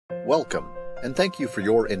Welcome, and thank you for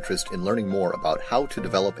your interest in learning more about how to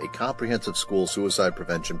develop a comprehensive school suicide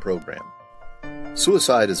prevention program.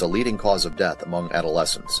 Suicide is a leading cause of death among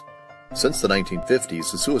adolescents. Since the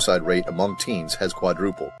 1950s, the suicide rate among teens has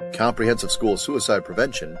quadrupled. Comprehensive school suicide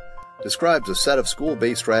prevention describes a set of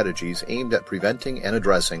school-based strategies aimed at preventing and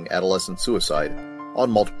addressing adolescent suicide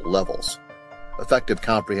on multiple levels. Effective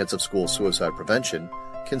comprehensive school suicide prevention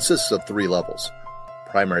consists of 3 levels: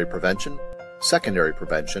 primary prevention, secondary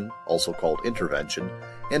prevention, also called intervention,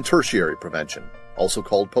 and tertiary prevention, also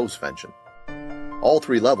called postvention. All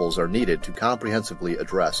 3 levels are needed to comprehensively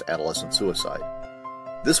address adolescent suicide.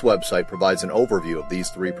 This website provides an overview of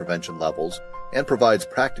these 3 prevention levels and provides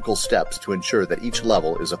practical steps to ensure that each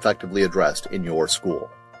level is effectively addressed in your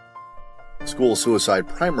school. School suicide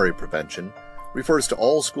primary prevention refers to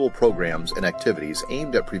all school programs and activities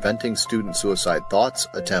aimed at preventing student suicide thoughts,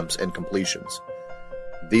 attempts, and completions.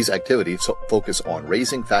 These activities focus on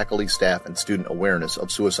raising faculty, staff, and student awareness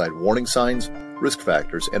of suicide warning signs, risk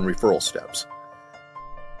factors, and referral steps.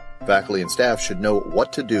 Faculty and staff should know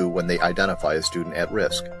what to do when they identify a student at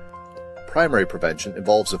risk. Primary prevention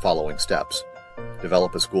involves the following steps: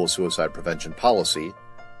 develop a school suicide prevention policy,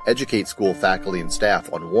 educate school faculty and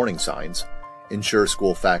staff on warning signs, ensure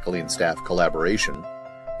school faculty and staff collaboration,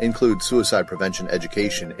 include suicide prevention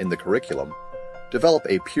education in the curriculum, develop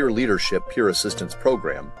a peer leadership peer assistance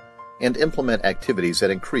program, and implement activities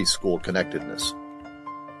that increase school connectedness.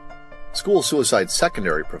 School suicide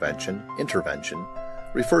secondary prevention, intervention,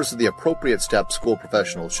 refers to the appropriate steps school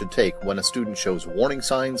professionals should take when a student shows warning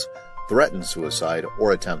signs, threatens suicide,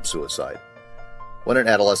 or attempts suicide. When an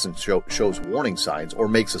adolescent shows warning signs or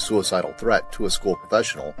makes a suicidal threat to a school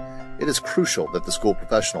professional, it is crucial that the school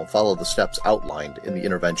professional follow the steps outlined in the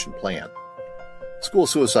intervention plan. School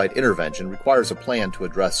suicide intervention requires a plan to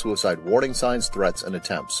address suicide warning signs, threats, and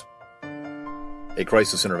attempts. A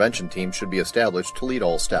crisis intervention team should be established to lead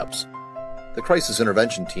all steps. The crisis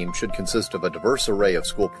intervention team should consist of a diverse array of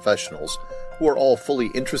school professionals who are all fully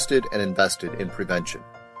interested and invested in prevention.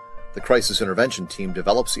 The crisis intervention team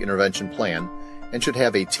develops the intervention plan and should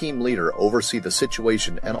have a team leader oversee the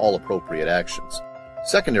situation and all appropriate actions.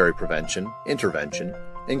 Secondary prevention, intervention,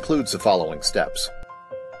 includes the following steps: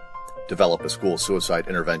 develop a school suicide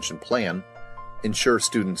intervention plan, ensure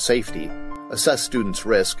student safety, assess students'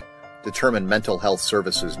 risk, determine mental health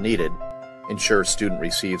services needed, ensure student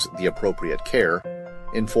receives the appropriate care,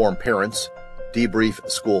 inform parents, debrief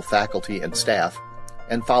school faculty and staff,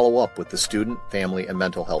 and follow up with the student, family, and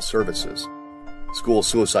mental health services. School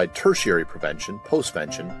suicide tertiary prevention,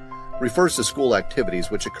 postvention, refers to school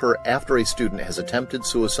activities which occur after a student has attempted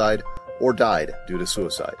suicide or died due to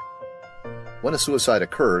suicide. When a suicide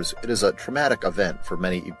occurs, it is a traumatic event for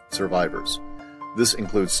many survivors. This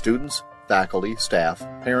includes students, faculty, staff,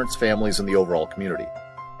 parents, families, and the overall community.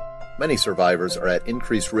 Many survivors are at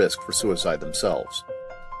increased risk for suicide themselves.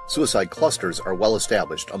 Suicide clusters are well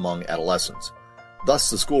established among adolescents. Thus,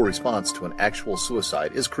 the school response to an actual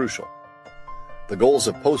suicide is crucial. The goals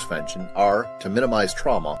of postvention are to minimize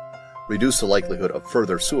trauma, reduce the likelihood of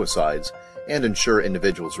further suicides, and ensure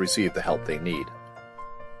individuals receive the help they need.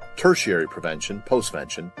 Tertiary prevention,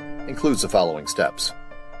 postvention, includes the following steps: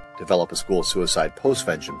 develop a school suicide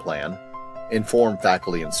postvention plan, inform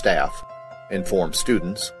faculty and staff, inform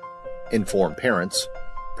students, inform parents,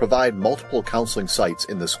 provide multiple counseling sites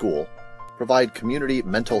in the school, provide community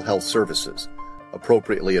mental health services,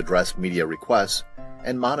 appropriately address media requests,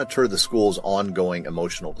 and monitor the school's ongoing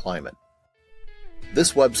emotional climate.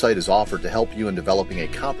 This website is offered to help you in developing a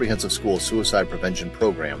comprehensive school suicide prevention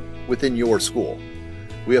program within your school.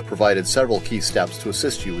 We have provided several key steps to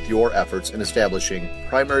assist you with your efforts in establishing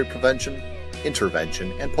primary prevention,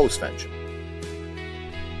 intervention, and postvention.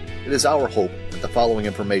 It is our hope that the following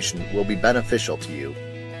information will be beneficial to you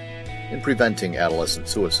in preventing adolescent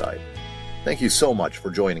suicide. Thank you so much for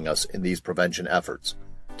joining us in these prevention efforts.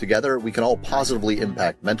 Together, we can all positively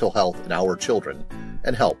impact mental health in our children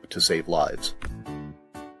and help to save lives.